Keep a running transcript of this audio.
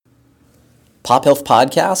Pop Health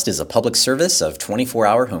Podcast is a public service of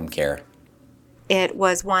 24-hour home care. It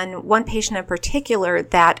was one patient in particular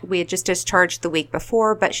that we had just discharged the week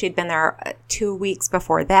before, but she'd been there 2 weeks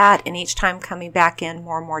before that, and each time coming back in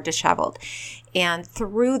more and more disheveled. And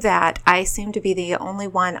through that, I seemed to be the only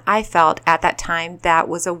one I felt at that time that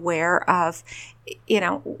was aware of,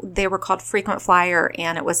 they were called frequent flyer,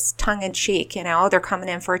 and it was tongue in cheek, they're coming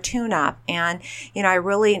in for a tune-up. And, I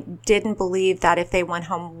really didn't believe that if they went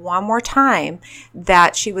home one more time,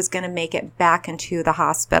 that she was going to make it back into the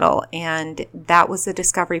hospital. And that was the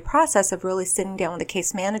discovery process of really sitting down with the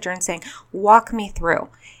case manager and saying, walk me through.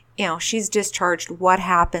 She's discharged. What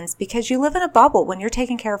happens? Because you live in a bubble. When you're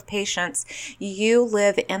taking care of patients, you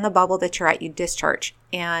live in the bubble that you're at. You discharge.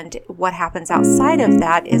 And what happens outside of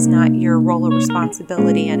that is not your role or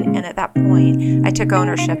responsibility. And at that point, I took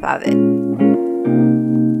ownership of it.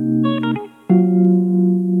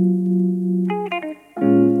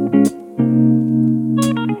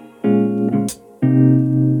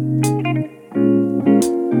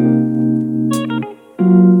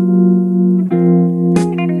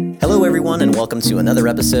 And welcome to another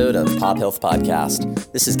episode of Pop Health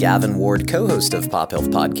Podcast. This is Gavin Ward, co-host of Pop Health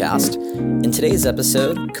Podcast. In today's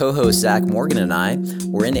episode, co-host Zach Morgan and I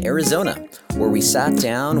were in Arizona, where we sat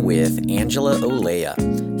down with Angela Olea,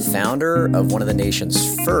 founder of one of the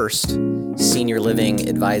nation's first senior living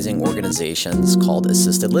advising organizations called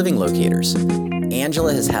Assisted Living Locators.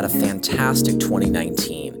 Angela has had a fantastic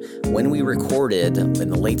 2019. When we recorded in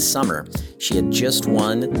the late summer, she had just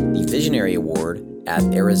won the Visionary Award at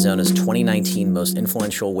Arizona's 2019 Most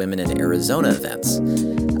Influential Women in Arizona events.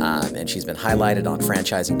 And she's been highlighted on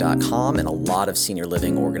franchising.com and a lot of senior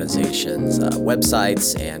living organizations'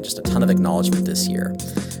 websites, and just a ton of acknowledgement this year.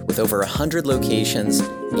 With over 100 locations,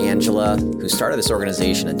 Angela, who started this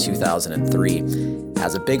organization in 2003,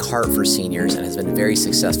 has a big heart for seniors and has been very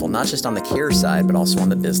successful, not just on the care side, but also on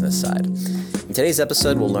the business side. In today's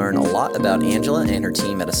episode, we'll learn a lot about Angela and her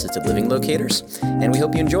team at Assisted Living Locators, and we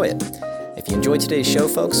hope you enjoy it. If you enjoyed today's show,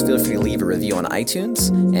 folks, feel free to leave a review on iTunes.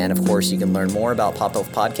 And of course, you can learn more about Pop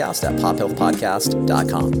Health Podcast at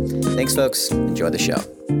pophealthpodcast.com. Thanks, folks. Enjoy the show.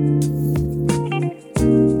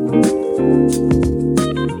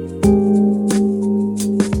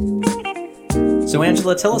 So,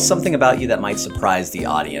 Angela, tell us something about you that might surprise the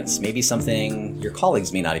audience. Maybe something your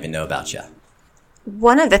colleagues may not even know about you.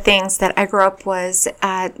 One of the things that I grew up was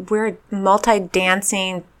we're a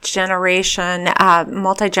multi-generational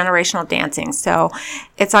dancing. So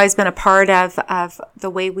it's always been a part of the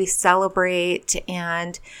way we celebrate.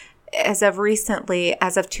 And as of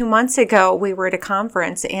 2 months ago, we were at a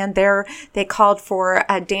conference, and they called for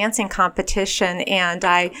a dancing competition, and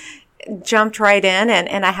I jumped right in,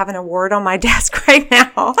 and I have an award on my desk right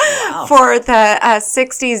now. Wow. For the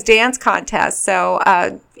 60s dance contest. So,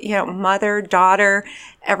 mother, daughter,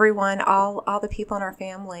 everyone, all the people in our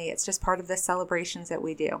family, it's just part of the celebrations that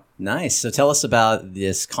we do. Nice. So tell us about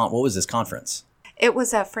this. What was this conference? It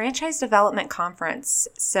was a franchise development conference.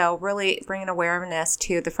 So really bringing awareness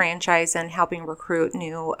to the franchise and helping recruit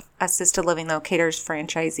new assisted living locators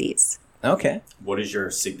franchisees. Okay. What is your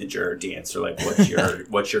signature dance, or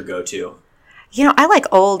what's your go-to? I like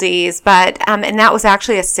oldies, but and that was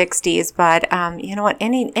actually a 60s. But you know what?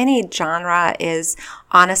 Any genre is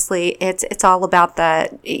honestly, it's all about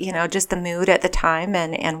the just the mood at the time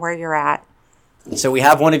and where you're at. So we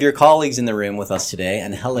have one of your colleagues in the room with us today,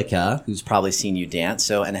 Angelica, who's probably seen you dance.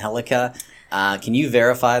 So Angelica, can you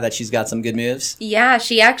verify that she's got some good moves? Yeah,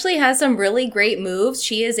 she actually has some really great moves.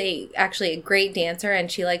 She is actually a great dancer,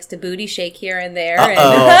 and she likes to booty shake here and there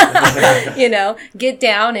and get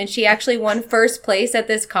down. And she actually won first place at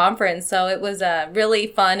this conference, so it was really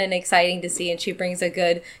fun and exciting to see. And she brings a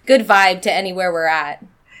good vibe to anywhere we're at.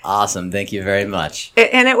 Awesome. Thank you very much.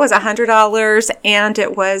 And it was $100, and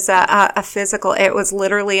it was a physical. It was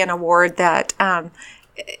literally an award that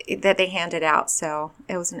they handed out. So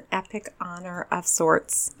it was an epic honor of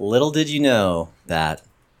sorts. Little did you know that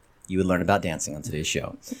you would learn about dancing on today's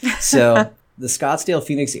show. So the Scottsdale,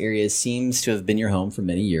 Phoenix area seems to have been your home for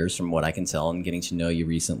many years, from what I can tell, and getting to know you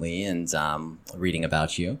recently and reading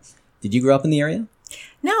about you. Did you grow up in the area?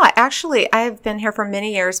 No, I've been here for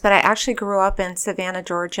many years, but I actually grew up in Savannah,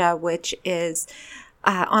 Georgia, which is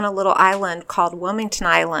on a little island called Wilmington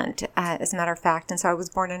Island, as a matter of fact. And so I was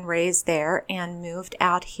born and raised there and moved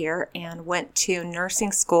out here and went to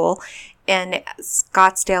nursing school in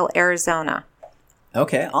Scottsdale, Arizona.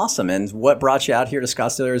 Okay, awesome. And what brought you out here to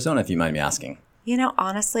Scottsdale, Arizona, if you mind me asking?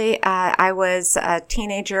 Honestly, I was a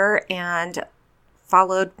teenager and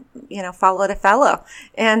followed a fellow.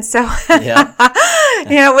 And so,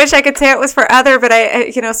 Yeah. wish I could say it was for other, but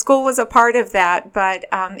school was a part of that. But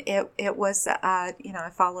it was, I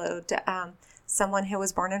followed someone who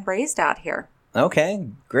was born and raised out here. Okay,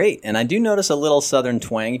 great. And I do notice a little Southern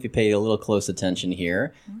twang if you pay a little close attention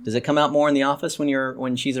here. Does it come out more in the office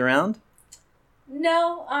when she's around?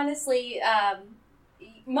 No, honestly,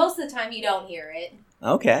 most of the time you don't hear it.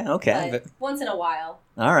 Okay. But once in a while.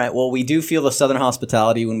 All right. Well, we do feel the Southern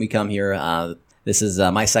hospitality when we come here. This is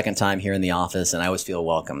my second time here in the office, and I always feel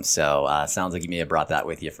welcome. So sounds like you may have brought that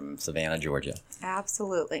with you from Savannah, Georgia.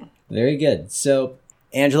 Absolutely. Very good. So,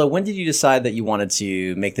 Angela, when did you decide that you wanted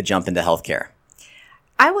to make the jump into healthcare?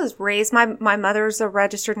 I was raised, my mother's a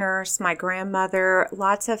registered nurse, my grandmother,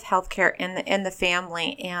 lots of healthcare in the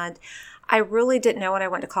family. And I really didn't know when I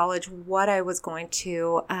went to college what I was going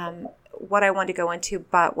to, what I wanted to go into.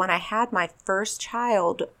 But when I had my first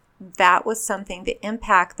child, that was something, the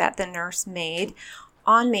impact that the nurse made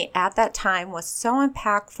on me at that time was so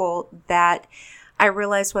impactful that I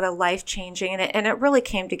realized what a life-changing, and it really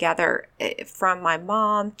came together from my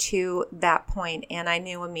mom to that point, and I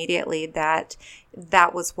knew immediately that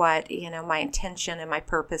was what, my intention and my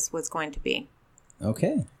purpose was going to be.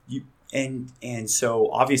 Okay. And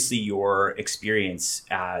so obviously your experience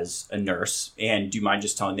as a nurse, and do you mind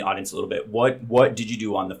just telling the audience a little bit, what did you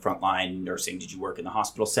do on the frontline nursing? Did you work in the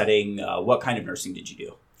hospital setting? What kind of nursing did you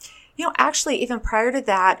do? Actually, even prior to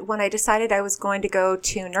that, when I decided I was going to go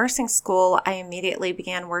to nursing school, I immediately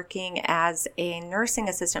began working as a nursing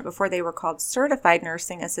assistant before they were called certified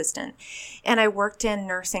nursing assistant. And I worked in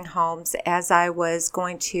nursing homes as I was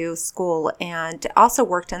going to school, and also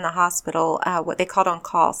worked in the hospital, what they called on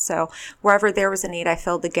call. So wherever there was a need, I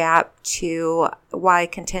filled the gap to why I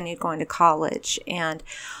continued going to college. And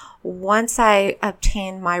once I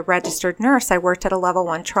obtained my registered nurse, I worked at a level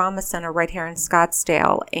 1 trauma center right here in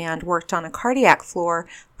Scottsdale and worked on a cardiac floor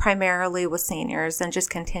primarily with seniors and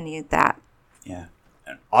just continued that. Yeah.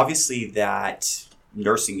 And obviously that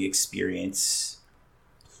nursing experience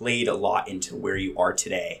played a lot into where you are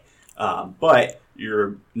today. But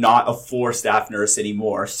you're not a 4-staff nurse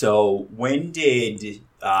anymore. So when did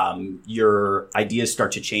your ideas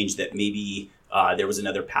start to change that maybe there was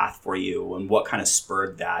another path for you, and what kind of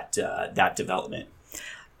spurred that development?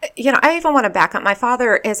 I even want to back up. My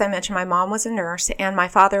father, as I mentioned, my mom was a nurse, and my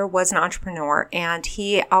father was an entrepreneur, and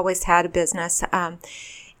he always had a business.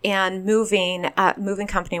 And moving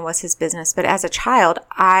company was his business. But as a child,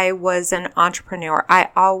 I was an entrepreneur. I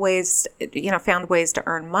always, found ways to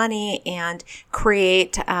earn money and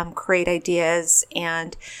create ideas.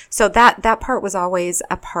 And so that part was always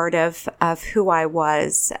a part of who I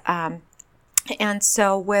was. And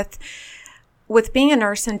so with being a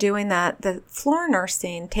nurse and doing the floor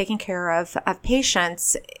nursing, taking care of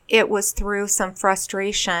patients, it was through some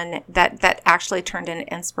frustration that actually turned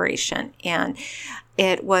into inspiration. And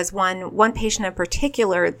it was one patient in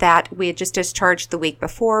particular that we had just discharged the week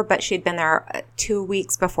before, but she'd been there 2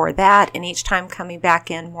 weeks before that, and each time coming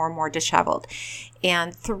back in more and more disheveled.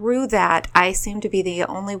 And through that, I seemed to be the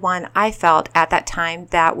only one I felt at that time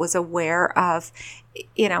that was aware of,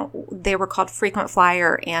 they were called frequent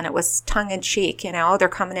flyer, and it was tongue in cheek, they're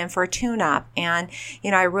coming in for a tune-up. And,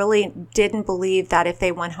 I really didn't believe that if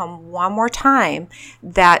they went home one more time,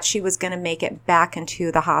 that she was going to make it back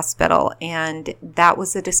into the hospital. And that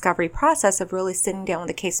was the discovery process of really sitting down with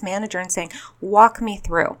the case manager and saying, walk me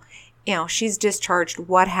through. She's discharged.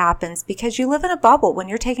 What happens? Because you live in a bubble. When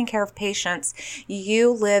you're taking care of patients,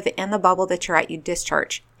 you live in the bubble that you're at, you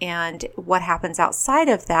discharge. And what happens outside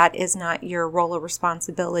of that is not your role of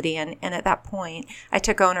responsibility. And at that point, I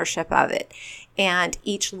took ownership of it. And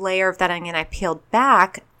each layer of that onion I peeled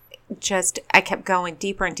back, I kept going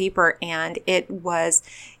deeper and deeper. And it was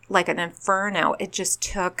like an inferno. It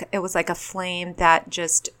was like a flame that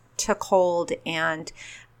just took hold, and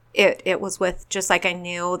it was with, just like I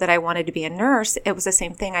knew that I wanted to be a nurse, it was the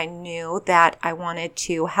same thing. I knew that I wanted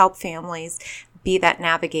to help families, be that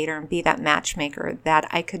navigator and be that matchmaker, that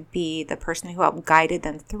I could be the person who helped guided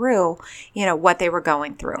them through, what they were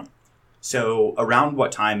going through. So around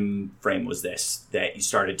what time frame was this that you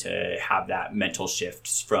started to have that mental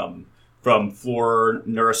shift from floor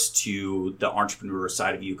nurse to the entrepreneur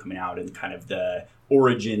side of you coming out and kind of the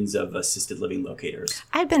origins of assisted living locators?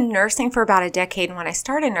 I'd been nursing for about a decade, and when I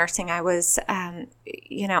started nursing, I was, I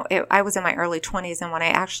was in my early 20s, and when I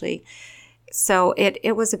actually, so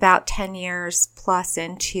it was about 10 years plus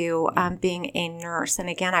into being a nurse. And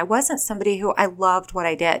again, I wasn't somebody who, I loved what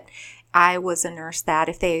I did. I was a nurse that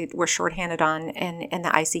if they were shorthanded in the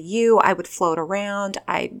ICU, I would float around.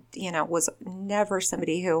 I, was never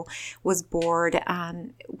somebody who was bored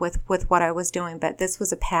with what I was doing, but this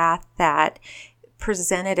was a path that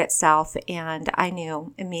presented itself, and I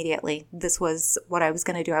knew immediately this was what I was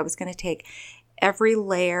going to do. I was going to take every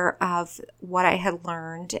layer of what I had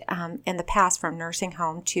learned in the past, from nursing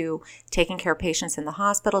home to taking care of patients in the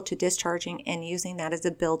hospital to discharging, and using that as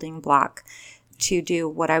a building block to do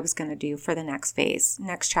what I was going to do for the next phase,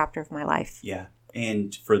 next chapter of my life. Yeah.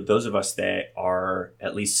 And for those of us that are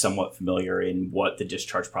at least somewhat familiar in what the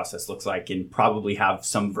discharge process looks like, and probably have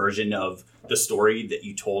some version of the story that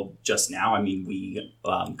you told just now, I mean, we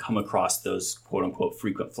come across those quote unquote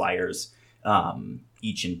frequent flyers,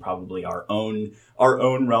 each in probably our own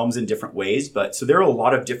realms in different ways. But so there are a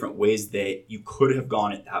lot of different ways that you could have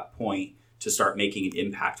gone at that point to start making an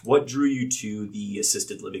impact. What drew you to the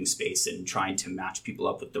assisted living space and trying to match people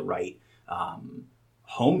up with the right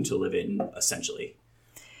home to live in, essentially?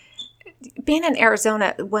 Being in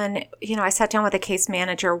Arizona, when I sat down with a case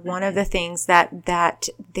manager, one of the things that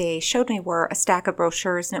they showed me were a stack of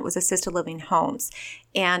brochures, and it was assisted living homes.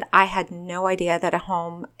 And I had no idea that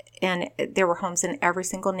and there were homes in every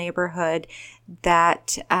single neighborhood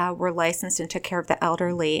that were licensed and took care of the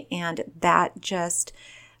elderly, and that just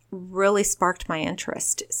really sparked my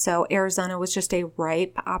interest. So Arizona was just a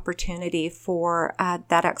ripe opportunity for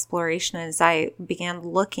that exploration. As I began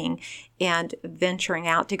looking and venturing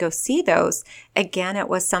out to go see those, again, it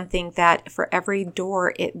was something that for every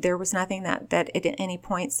door, there was nothing that at any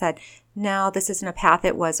point said, no, this isn't a path.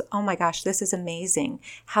 It was, oh my gosh, this is amazing.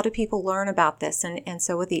 How do people learn about this? And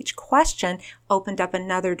so with each question opened up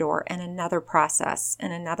another door and another process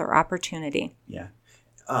and another opportunity. Yeah.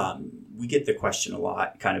 We get the question a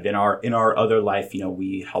lot kind of in our other life.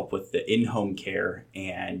 We help with the in-home care,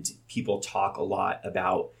 and people talk a lot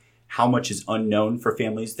about how much is unknown for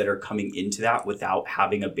families that are coming into that without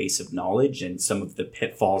having a base of knowledge, and some of the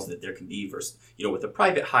pitfalls that there can be versus, with a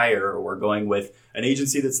private hire or going with an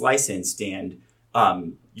agency that's licensed. And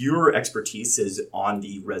your expertise is on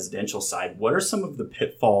the residential side. What are some of the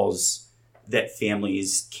pitfalls that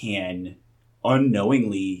families can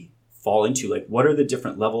unknowingly fall into? Like, what are the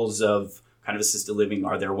different levels of kind of assisted living?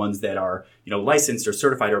 Are there ones that are, licensed or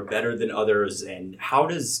certified or better than others? And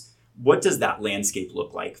what does that landscape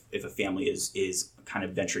look like if a family is kind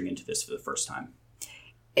of venturing into this for the first time?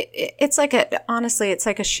 Honestly, it's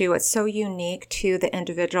like a shoe. It's so unique to the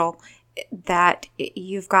individual that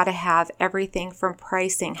you've got to have everything from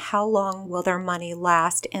pricing. How long will their money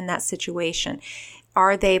last in that situation?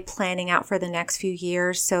 Are they planning out for the next few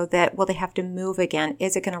years so that, will they have to move again?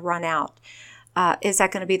 Is it going to run out? Is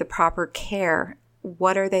that going to be the proper care?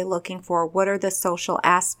 What are they looking for? What are the social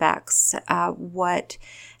aspects? What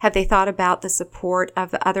have they thought about the support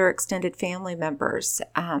of the other extended family members?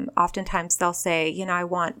 Oftentimes they'll say, I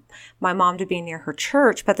want my mom to be near her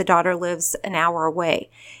church, but the daughter lives an hour away,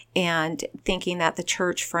 and thinking that the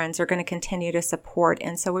church friends are going to continue to support.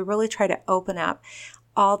 And so we really try to open up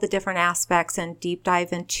all the different aspects and deep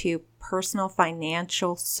dive into personal,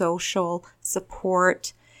 financial, social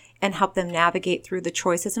support, and help them navigate through the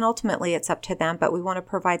choices. And ultimately, it's up to them, but we want to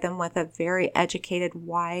provide them with a very educated,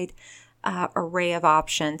 wide array of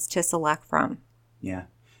options to select from. Yeah.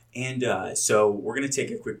 And so we're going to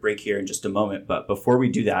take a quick break here in just a moment. But before we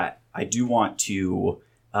do that, I do want to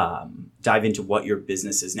dive into what your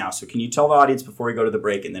business is now. So can you tell the audience before we go to the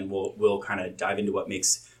break, and then we'll kind of dive into what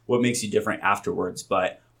makes you different afterwards.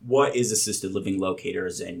 But what is Assisted Living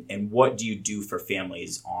Locators, and what do you do for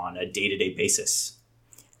families on a day-to-day basis?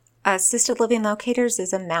 Assisted Living Locators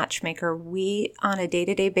is a matchmaker. We, on a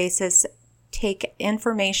day-to-day basis, take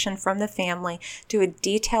information from the family, do a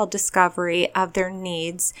detailed discovery of their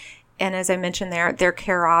needs, and as I mentioned, their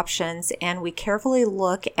care options, and we carefully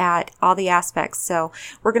look at all the aspects. So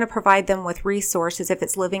we're going to provide them with resources if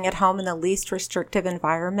it's living at home in the least restrictive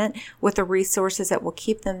environment, with the resources that will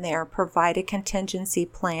keep them there, provide a contingency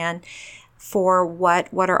plan for what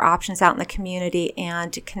are options out in the community,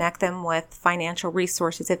 and to connect them with financial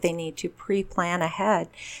resources if they need to pre-plan ahead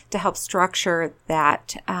to help structure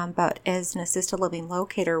that. But as an assisted living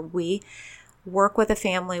locator, we work with a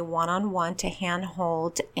family one-on-one to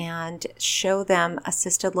handhold and show them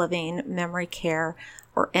assisted living, memory care,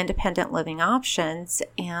 or independent living options,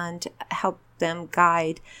 and help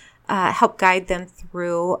guide them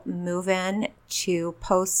through move-in to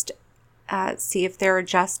post, see if they're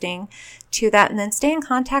adjusting to that, and then stay in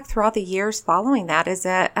contact throughout the years following that as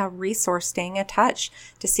a resource, staying in touch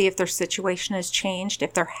to see if their situation has changed,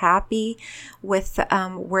 if they're happy with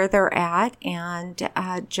where they're at, and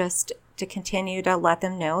just to continue to let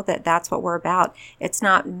them know that that's what we're about. It's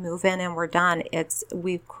not move in and we're done.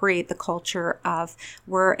 We create the culture of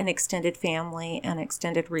we're an extended family and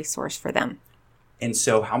extended resource for them. And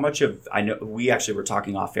so how much of, I know we actually were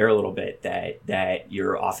talking off air a little bit that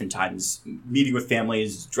you're oftentimes meeting with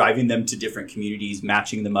families, driving them to different communities,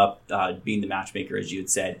 matching them up, being the matchmaker, as you had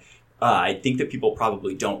said. I think that people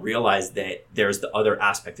probably don't realize that there's the other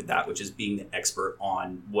aspect of that, which is being the expert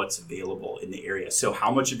on what's available in the area. So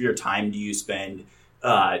how much of your time do you spend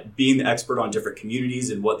being the expert on different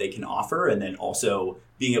communities and what they can offer, and then also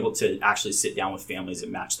being able to actually sit down with families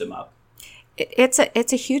and match them up? It's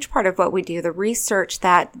a huge part of what we do. The research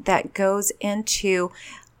that goes into,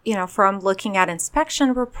 from looking at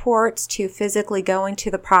inspection reports to physically going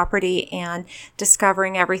to the property and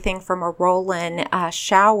discovering everything from a roll-in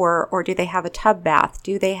shower, or do they have a tub bath?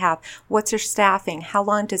 What's their staffing? How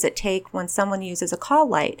long does it take when someone uses a call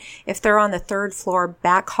light? If they're on the third floor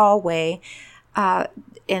back hallway,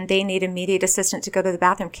 and they need immediate assistance to go to the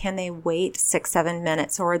bathroom, can they wait 6-7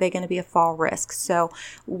 minutes, or are they going to be a fall risk? So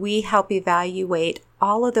we help evaluate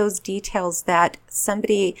all of those details that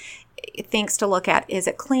somebody thinks to look at. Is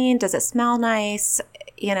it clean? Does it smell nice?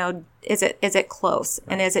 Is it close?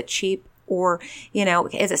 And is it cheap? Or,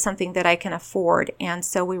 is it something that I can afford? And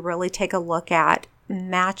so we really take a look at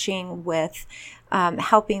matching with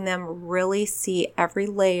helping them really see every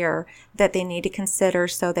layer that they need to consider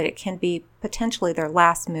so that it can be potentially their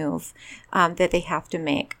last move that they have to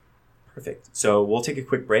make. Perfect. So we'll take a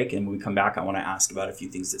quick break, and when we come back, I want to ask about a few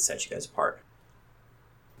things that set you guys apart.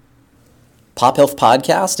 Pop Health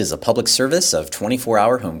Podcast is a public service of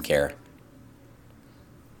 24-hour home care.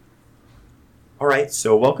 All right,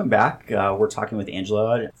 so welcome back. We're talking with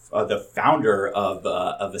Angela, the founder of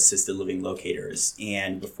Assisted Living Locators.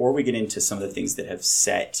 And before we get into some of the things that have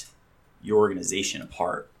set your organization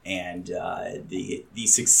apart and the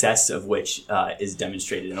success of which is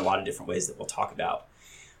demonstrated in a lot of different ways that we'll talk about,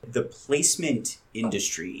 the placement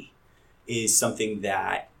industry is something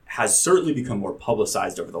that has certainly become more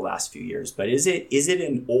publicized over the last few years. But is it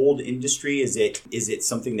an old industry? Is it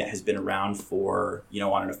something that has been around for,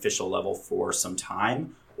 on an official level for some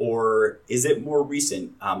time? Or is it more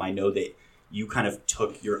recent? I know that you kind of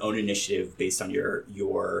took your own initiative based on your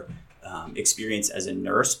experience as a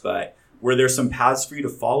nurse, but were there some paths for you to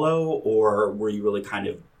follow, or were you really kind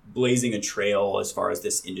of blazing a trail as far as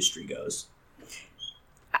this industry goes?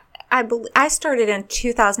 I started in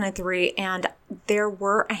 2003, and there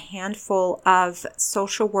were a handful of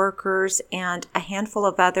social workers and a handful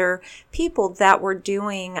of other people that were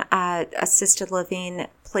doing assisted living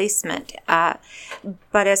placement. But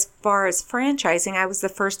as far as franchising, I was the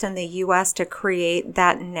first in the U.S. to create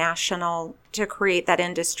that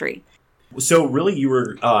industry. So really, you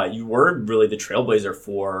were really the trailblazer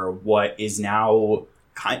for what is now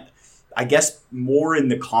I guess more in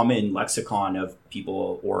the common lexicon of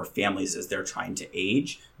people or families as they're trying to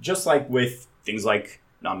age, just like with things like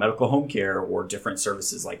non-medical home care or different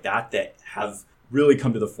services like that have really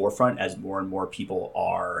come to the forefront as more and more people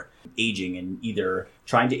are aging and either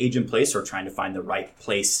trying to age in place or trying to find the right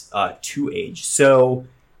place to age. So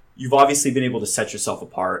you've obviously been able to set yourself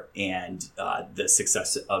apart, and the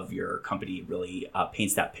success of your company really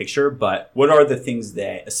paints that picture. But what are the things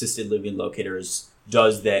that Assisted Living Locators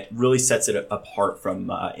does that really sets it apart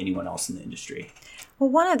from anyone else in the industry?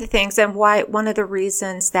 Well, one of the things and one of the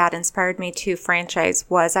reasons that inspired me to franchise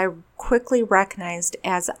was I quickly recognized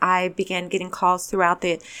as I began getting calls throughout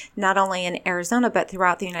not only in Arizona, but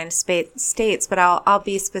throughout the United States, but I'll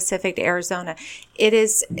be specific to Arizona.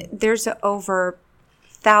 There's over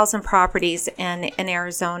 1,000 properties in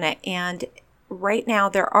Arizona, and right now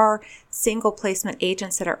there are single placement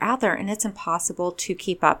agents that are out there, and it's impossible to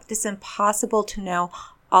keep up. It's impossible to know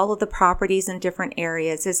all of the properties in different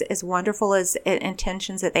areas. As wonderful as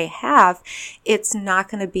intentions that they have, it's not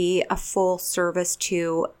going to be a full service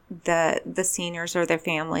to the seniors or their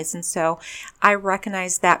families. And so I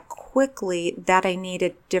recognized that quickly that I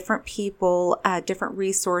needed different people, different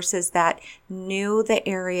resources that knew the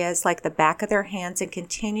areas like the back of their hands and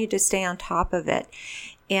continued to stay on top of it.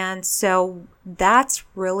 And so that's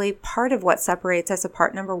really part of what separates us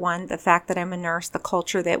apart. Number one, the fact that I'm a nurse, the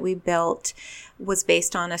culture that we built was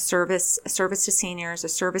based on a service to seniors, a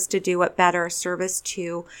service to do it better, a service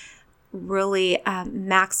to really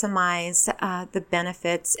maximize the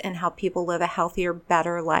benefits and help people live a healthier,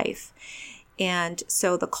 better life. And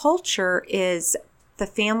so the culture is the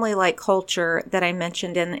family-like culture that I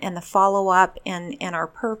mentioned in the follow-up and our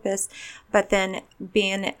purpose, but then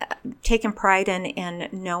taking pride in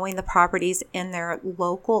knowing the properties in their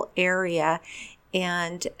local area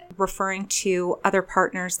and referring to other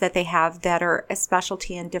partners that they have that are a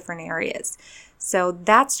specialty in different areas. So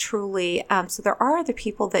that's truly, so there are other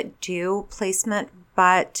people that do placement,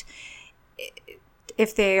 but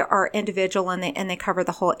if they are individual and they cover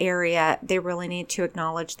the whole area, they really need to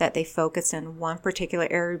acknowledge that they focus in one particular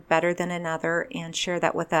area better than another and share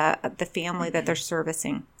that with the family that they're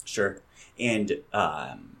servicing. Sure. And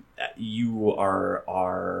you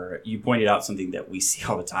pointed out something that we see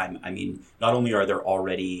all the time. I mean, not only are there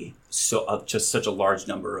already just such a large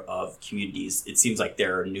number of communities, it seems like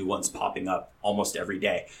there are new ones popping up almost every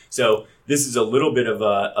day. So this is a little bit of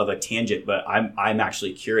a tangent, but I'm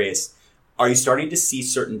actually curious. Are you starting to see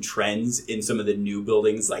certain trends in some of the new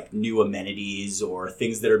buildings, like new amenities or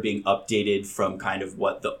things that are being updated from kind of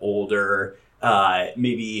what the older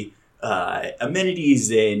amenities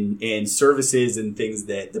and services and things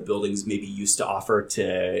that the buildings maybe used to offer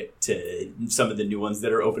to some of the new ones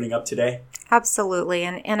that are opening up today? Absolutely.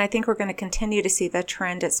 And I think we're going to continue to see the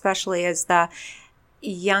trend, especially as the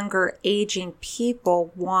younger aging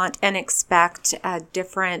people want and expect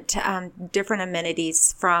different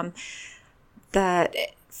amenities from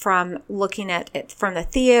looking at it from the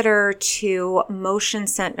theater to motion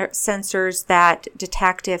sensors that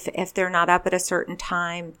detect if they're not up at a certain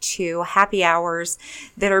time, to happy hours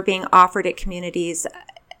that are being offered at communities,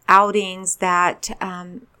 outings that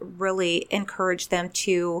really encourage them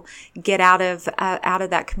to get out of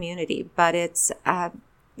that community. But it's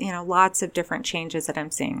lots of different changes that I'm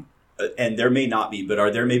seeing. And there may not be, but are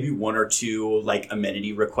there maybe one or two like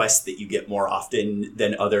amenity requests that you get more often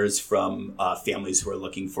than others from families who are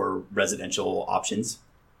looking for residential options?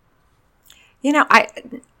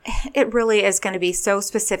 It really is going to be so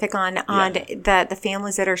specific on the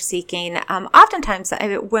families that are seeking. Oftentimes,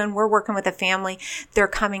 when we're working with a family, they're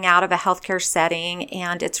coming out of a healthcare setting,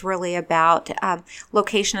 and it's really about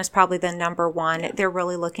location is probably the number one. They're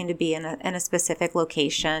really looking to be in a specific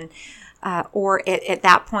location. Or at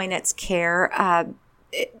that point, it's care.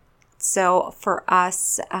 So for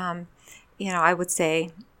us, I would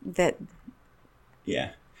say that.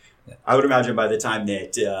 Yeah. I would imagine by the time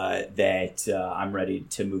that I'm ready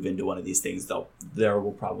to move into one of these things, there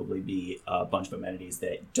will probably be a bunch of amenities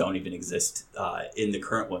that don't even exist in the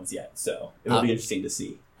current ones yet. So it will be interesting to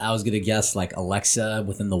see. I was going to guess like Alexa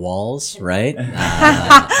within the walls, right?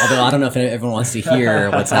 Although I don't know if everyone wants to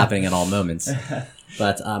hear what's happening at all moments.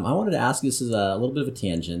 But I wanted to ask you, this is a little bit of a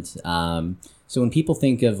tangent. So when people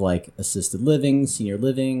think of like assisted living, senior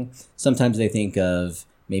living, sometimes they think of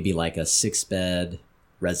maybe like a 6-bed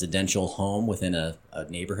residential home within a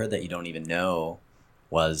neighborhood that you don't even know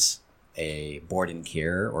was a board-in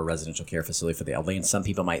care or residential care facility for the elderly. And some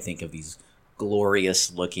people might think of these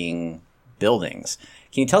glorious looking buildings.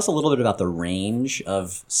 Can you tell us a little bit about the range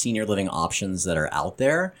of senior living options that are out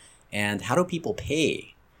there, and how do people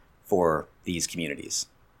pay for these communities?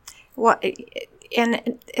 Well,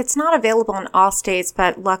 and it's not available in all states,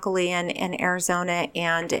 but luckily in Arizona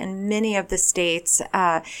and in many of the states,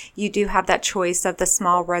 you do have that choice of the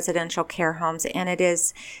small residential care homes. And it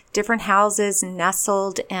is different houses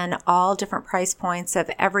nestled in all different price points of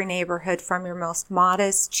every neighborhood, from your most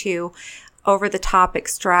modest to over-the-top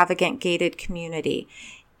extravagant gated community.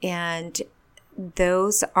 And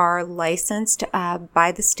those are licensed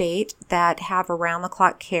by the state that have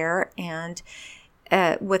around-the-clock care, and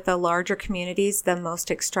with the larger communities, the most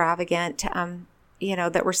extravagant,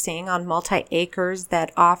 that we're seeing on multi-acres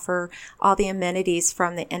that offer all the amenities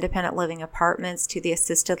from the independent living apartments to the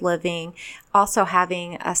assisted living, also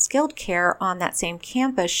having a skilled care on that same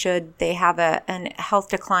campus should they have a health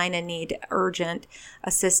decline and need urgent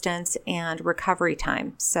assistance and recovery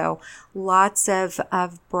time. So lots of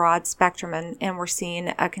broad spectrum, and we're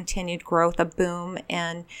seeing a continued growth, a boom,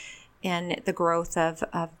 and the growth of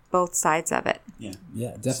both sides of it.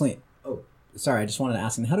 Yeah, definitely. Oh, sorry, I just wanted to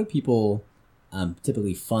ask, how do people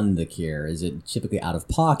typically fund the care? Is it typically out of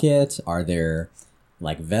pocket? Are there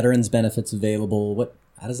like veterans benefits available?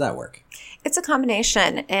 How does that work? It's a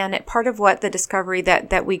combination, and part of what the discovery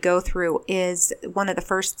that we go through is one of the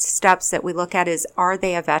first steps that we look at is, are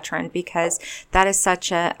they a veteran? Because that is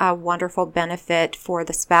such a wonderful benefit for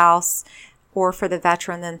the spouse or for the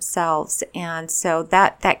veteran themselves. And so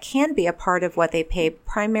that can be a part of what they pay.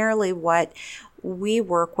 Primarily what we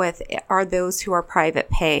work with are those who are private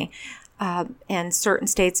pay. In certain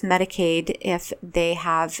states, Medicaid, if they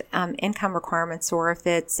have income requirements, or if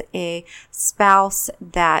it's a spouse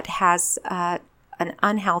that has an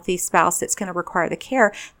unhealthy spouse that's going to require the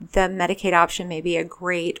care, the Medicaid option may be a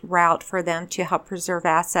great route for them to help preserve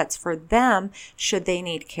assets for them should they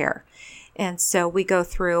need care. And so we go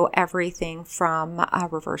through everything from a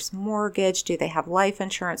reverse mortgage. Do they have life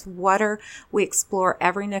insurance? We explore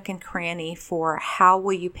every nook and cranny for how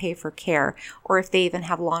will you pay for care, or if they even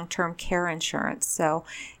have long-term care insurance. So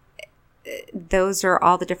those are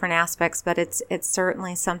all the different aspects, but it's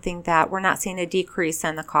certainly something that we're not seeing a decrease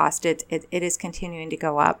in the cost. It is continuing to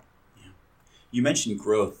go up. You mentioned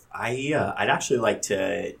growth. I'd actually like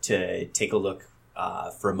to take a look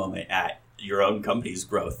for a moment at your own company's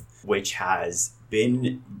growth, which has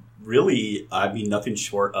been really, nothing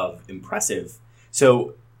short of impressive.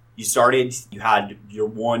 So you had your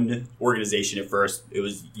one organization at first. It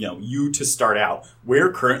was, you to start out.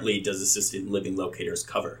 Where currently does Assisted Living Locators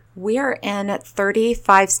cover? We are in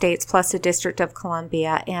 35 states plus the District of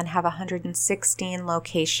Columbia and have 116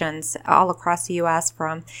 locations all across the U.S.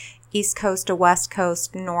 from East Coast to West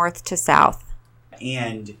Coast, North to South.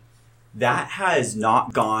 And that has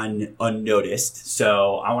not gone unnoticed.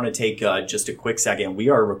 So I want to take just a quick second. We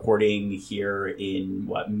are recording here in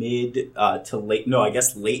late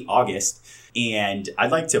August. And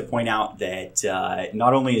I'd like to point out that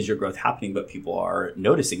not only is your growth happening, but people are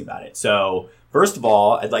noticing about it. So first of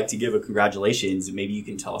all, I'd like to give a congratulations. And maybe you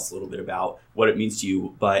can tell us a little bit about what it means to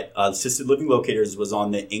you. But Assisted Living Locators was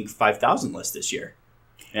on the Inc. 5000 list this year.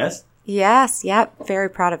 Yes? Yes. Yep. Very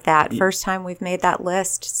proud of that. First time we've made that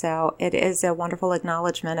list. So it is a wonderful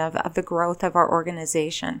acknowledgement of the growth of our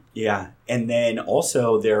organization. Yeah. And then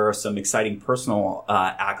also there are some exciting personal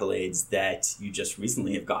accolades that you just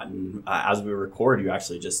recently have gotten. As we record, you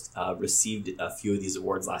actually just received a few of these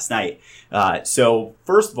awards last night. So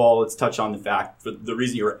first of all, let's touch on the fact, for the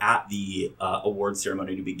reason you were at the award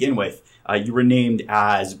ceremony to begin with. You were named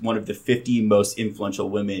as one of the 50 most influential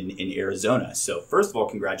women in Arizona. So first of all,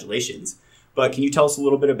 congratulations. But can you tell us a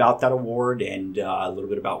little bit about that award and a little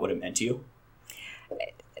bit about what it meant to you?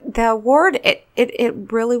 The award, it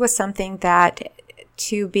really was something that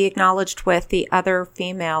to be acknowledged with the other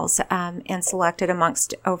females and selected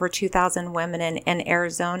amongst over 2,000 women in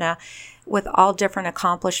Arizona with all different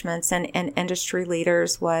accomplishments and industry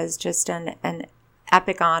leaders was just an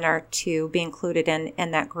epic honor to be included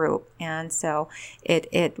in that group. And so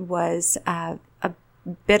it was a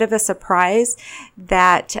bit of a surprise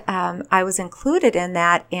that I was included in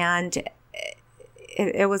that, and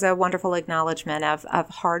it was a wonderful acknowledgement of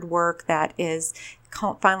hard work that is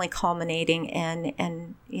finally culminating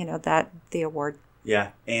in the award.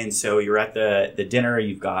 Yeah. And so you're at the dinner,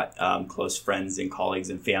 you've got close friends and colleagues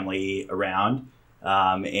and family around.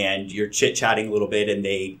 And you're chit-chatting a little bit, and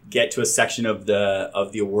they get to a section of the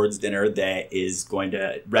awards dinner that is going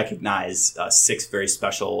to recognize 6 very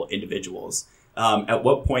special individuals. At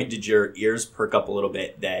what point did your ears perk up a little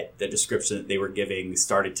bit that the description that they were giving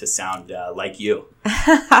started to sound like you?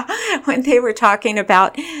 When they were talking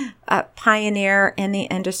about a pioneer in the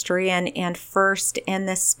industry and first in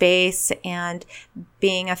this space and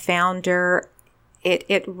being a founder, it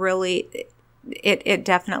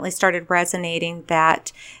definitely started resonating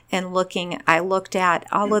that, and I looked at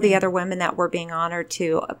all of the other women that were being honored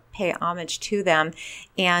to pay homage to them.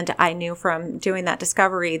 And I knew from doing that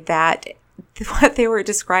discovery that what they were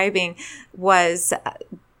describing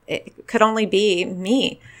it could only be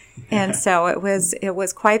me. And so it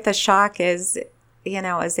was quite the shock as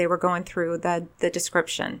they were going through the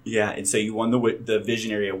description. Yeah, and so you won the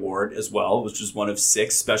Visionary Award as well, which was one of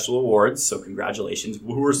 6 special awards. So congratulations.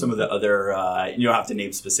 Who were some of the other? You don't have to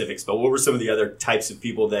name specifics, but what were some of the other types of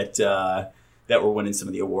people that were winning some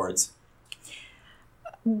of the awards?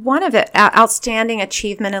 One of it, outstanding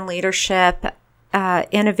achievement in leadership,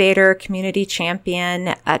 innovator, community champion,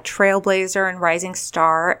 a trailblazer, and rising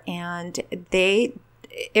star, and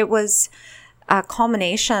it was a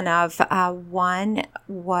culmination of one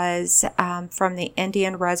was from the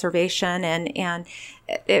Indian reservation and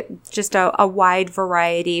it just a wide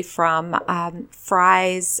variety from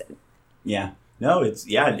fries. Yeah. No,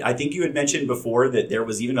 I think you had mentioned before that there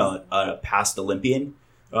was even a past Olympian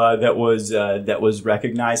that was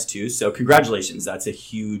recognized too. So congratulations. That's a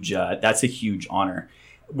huge honor.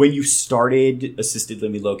 When you started Assisted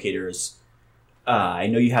Living Locators, I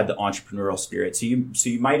know you had the entrepreneurial spirit, so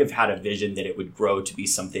you might have had a vision that it would grow to be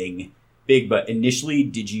something big. But initially,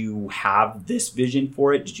 did you have this vision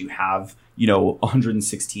for it? Did you have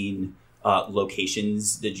 116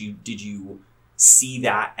 locations? Did you see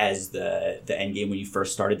that as the end game when you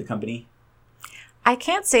first started the company? I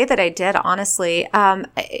can't say that I did, honestly. At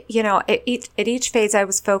each phase I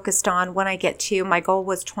was focused on, when I get to, my goal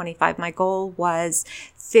was 25. My goal was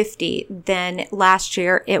 50. Then last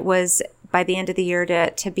year it was by the end of the year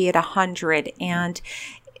to be at 100. And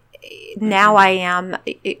now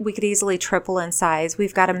we could easily triple in size.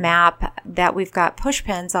 We've got a map that we've got push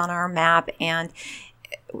pins on our map, and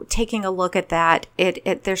taking a look at that,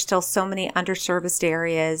 there's still so many underserviced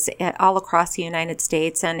areas all across the United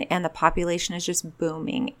States, and the population is just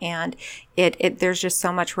booming, and there's just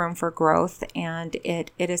so much room for growth, and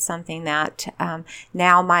it is something that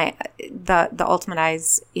now the ultimate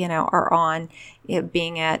eyes are on it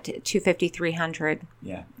being at 250, 300.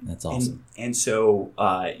 Yeah, that's awesome. And so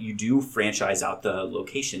you do franchise out the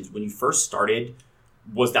locations. When you first started,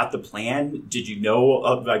 was that the plan? Did you know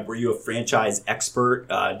were you a franchise expert?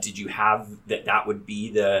 Did you have that would be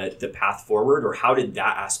the path forward, or how did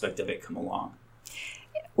that aspect of it come along?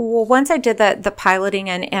 Well, once I did the piloting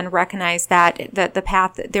and recognized that the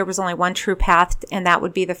path, there was only one true path, and that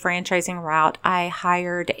would be the franchising route, I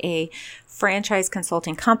hired a franchise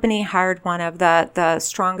consulting company, hired one of the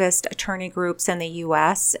strongest attorney groups in the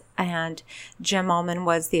U.S., and Jim Ullman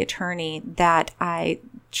was the attorney that I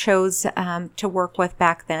chose to work with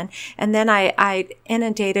back then. And then I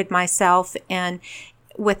inundated myself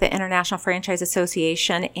with the International Franchise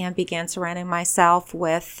Association and began surrounding myself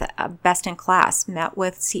with best in class, met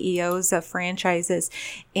with CEOs of franchises,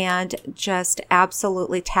 and just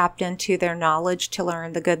absolutely tapped into their knowledge to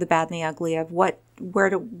learn the good, the bad, and the ugly of where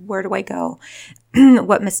do I go?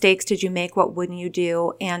 What mistakes did you make? What wouldn't you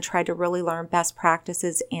do? And try to really learn best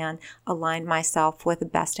practices and align myself with the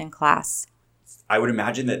best in class. I would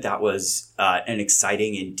imagine that was an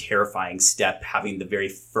exciting and terrifying step, having the very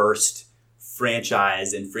first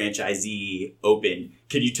franchise and franchisee open.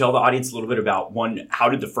 Can you tell the audience a little bit about, one, how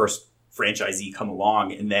did the first franchisee come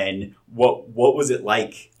along, and then what was it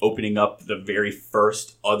like opening up the very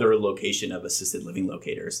first other location of assisted living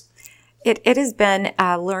locators? It has been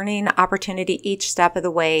a learning opportunity each step of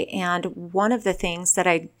the way. And one of the things that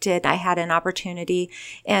I did, I had an opportunity,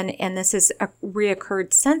 and this has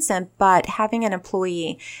reoccurred since then, but having an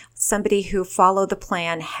employee, somebody who followed the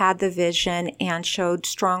plan, had the vision, and showed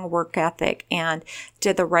strong work ethic, and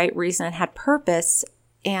did the right reason and had purpose.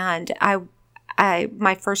 And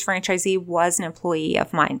my first franchisee was an employee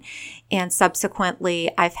of mine. And subsequently,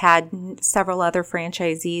 I've had several other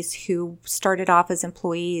franchisees who started off as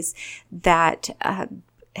employees that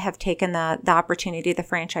have taken the opportunity, the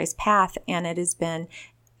franchise path. And it has been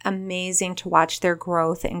amazing to watch their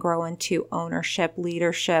growth and grow into ownership,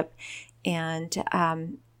 leadership. And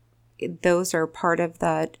those are part of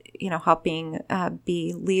the, helping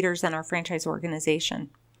be leaders in our franchise organization.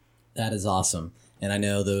 That is awesome. And I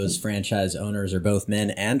know those franchise owners are both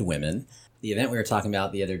men and women. The event we were talking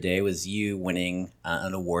about the other day was you winning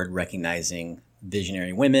an award recognizing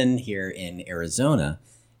visionary women here in Arizona.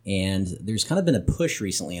 And there's kind of been a push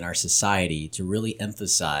recently in our society to really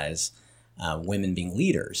emphasize women being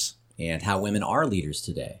leaders and how women are leaders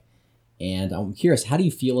today. And I'm curious, how do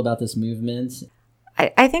you feel about this movement?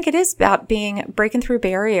 I think it is about breaking through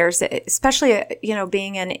barriers, especially,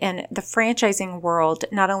 being in the franchising world.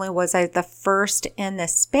 Not only was I the first in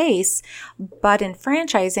this space, but in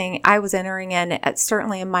franchising, I was entering in at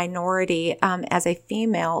certainly a minority as a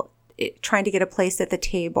female, trying to get a place at the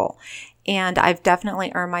table. And I've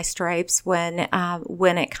definitely earned my stripes when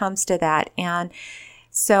it comes to that. And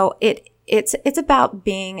so it's about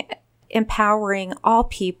empowering all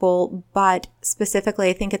people, but specifically,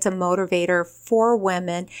 I think it's a motivator for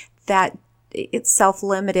women that it's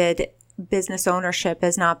self-limited business ownership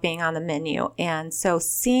is not being on the menu. And so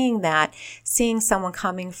seeing someone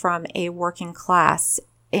coming from a working class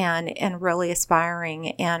and really aspiring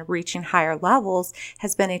and reaching higher levels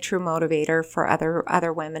has been a true motivator for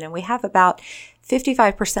other women. And we have about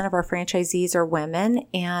 55% of our franchisees are women,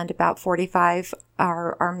 and about 45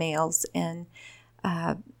 are males in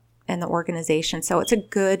the organization. So it's a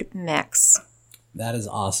good mix. That is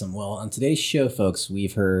awesome. Well, on today's show, folks,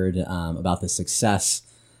 we've heard about the success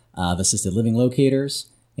of assisted living locators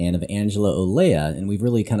and of Angela Olea, and we've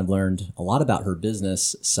really kind of learned a lot about her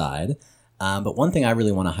business side. But one thing I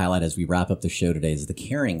really want to highlight as we wrap up the show today is the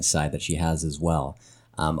caring side that she has as well.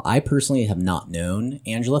 I personally have not known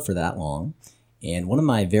Angela for that long, and one of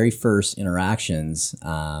my very first interactions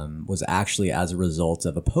was actually as a result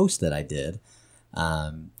of a post that I did.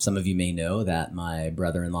 Some of you may know that my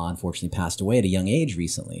brother-in-law unfortunately passed away at a young age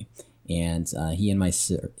recently, and he and my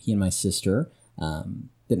sister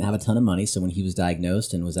didn't have a ton of money. So when he was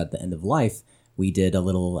diagnosed and was at the end of life, we did a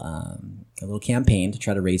little campaign to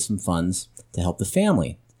try to raise some funds to help the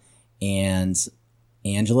family. And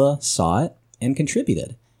Angela saw it and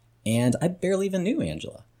contributed. And I barely even knew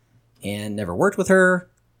Angela and never worked with her.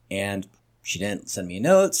 And she didn't send me a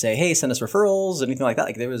note, say, hey, send us referrals, anything like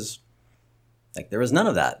that. There was none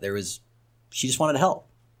of that. She just wanted to help.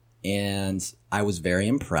 and I was very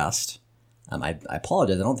impressed. I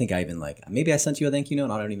apologize. I don't think I even maybe I sent you a thank you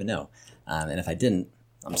note. I don't even know. And if I didn't,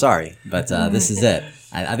 I'm sorry, but this is it.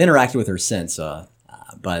 I've interacted with her since,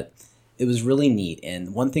 but it was really neat.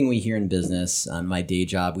 And one thing we hear in business, on my day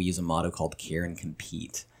job, we use a motto called care and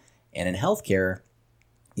compete. And in healthcare,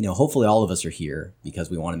 hopefully all of us are here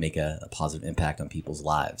because we want to make a positive impact on people's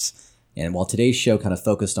lives. And while today's show kind of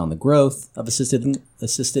focused on the growth of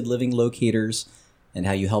assisted living locators and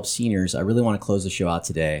how you help seniors, I really want to close the show out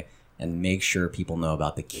today and make sure people know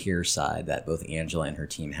about the care side that both Angela and her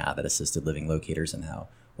team have at Assisted Living Locators, and how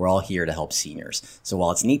we're all here to help seniors. So while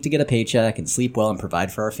it's neat to get a paycheck and sleep well and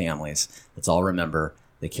provide for our families, let's all remember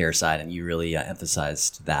the care side, and you really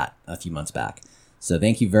emphasized that a few months back. So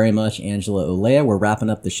thank you very much, Angela Olea. We're wrapping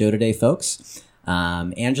up the show today, folks.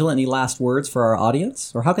 Angela, any last words for our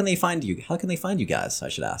audience? Or how can they find you? How can they find you guys, I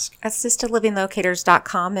should ask?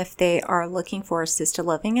 AssistedLivingLocators.com if they are looking for assisted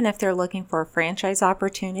living, and if they're looking for a franchise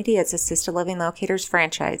opportunity, it's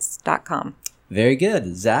AssistedLivingLocatorsFranchise.com. Very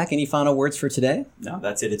good. Zach, any final words for today? No,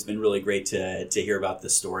 that's it. It's been really great to hear about the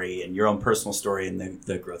story and your own personal story and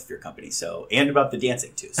the growth of your company. So, and about the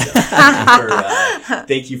dancing too. So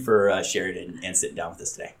thank you for sharing and sitting down with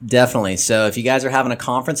us today. Definitely. So if you guys are having a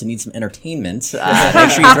conference and need some entertainment,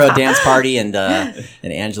 make sure you throw a dance party, and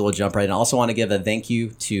Angela will jump right in. I also want to give a thank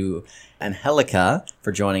you to Angelica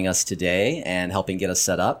for joining us today and helping get us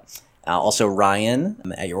set up. Also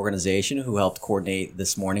Ryan at your organization, who helped coordinate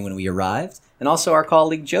this morning when we arrived. And also our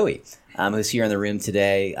colleague Joey, who's here in the room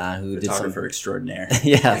today, who did some... Photographer extraordinaire.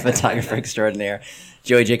 Yeah, photographer extraordinaire.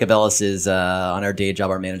 Joey Jacob Ellis is on our day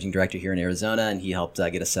job, our managing director here in Arizona, and he helped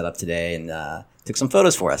get us set up today and took some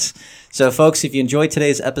photos for us. So folks, if you enjoyed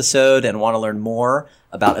today's episode and want to learn more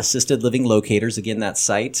about Assisted Living Locators, again, that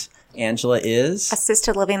site, Angela, is...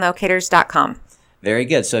 AssistedLivingLocators.com. Very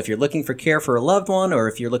good. So if you're looking for care for a loved one, or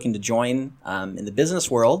if you're looking to join in the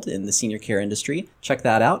business world, in the senior care industry, check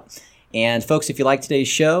that out. And folks, if you like today's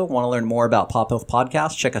show, want to learn more about Pop Health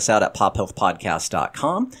Podcast, check us out at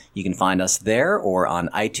pophealthpodcast.com. You can find us there or on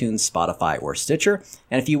iTunes, Spotify, or Stitcher.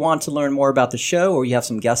 And if you want to learn more about the show, or you have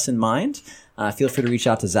some guests in mind, feel free to reach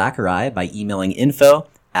out to Zach or I by emailing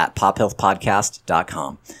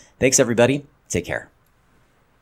info@pophealthpodcast.com. Thanks, everybody. Take care.